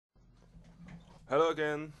Hello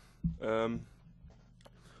again. Um,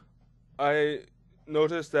 I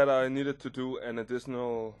noticed that I needed to do an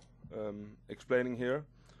additional explaining here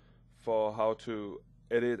for how to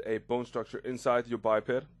edit a bone structure inside your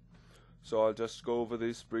biped. So I'll just go over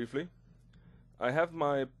this briefly. I have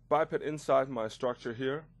my biped inside my structure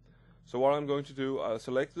here. So what I'm going to do, I'll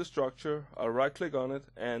select the structure, I'll right click on it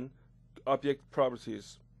and object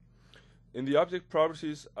properties. In the object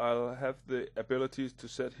properties, I'll have the abilities to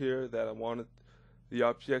set here that I wanted the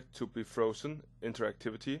object to be frozen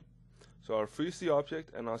interactivity. So I'll freeze the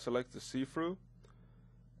object and I'll select the see-through,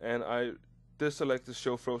 and I deselect the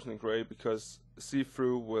show frozen in gray because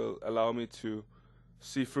see-through will allow me to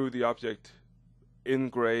see through the object in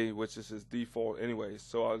gray, which is its default anyways.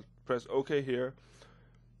 So I'll press OK here,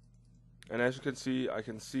 and as you can see, I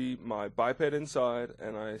can see my biped inside,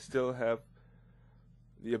 and I still have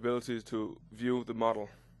the ability to view the model.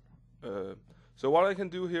 So what I can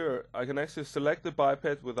do here, I can actually select the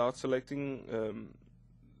biped without selecting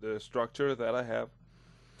the structure that I have.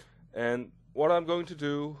 And what I'm going to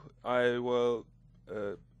do, I will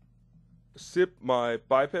zip my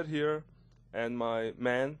biped here and my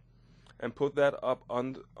man and put that up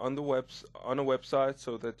on a website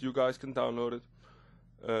so that you guys can download it,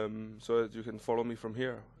 so that you can follow me from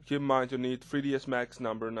here. Keep in mind you need 3ds Max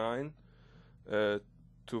number 9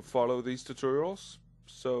 to follow these tutorials.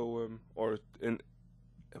 So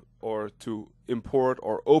or to import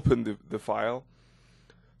or open the file.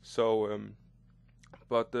 So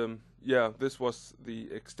yeah, this was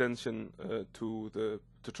the extension to the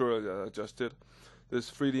tutorial that I just did.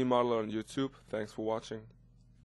 This 3D model on YouTube. Thanks for watching.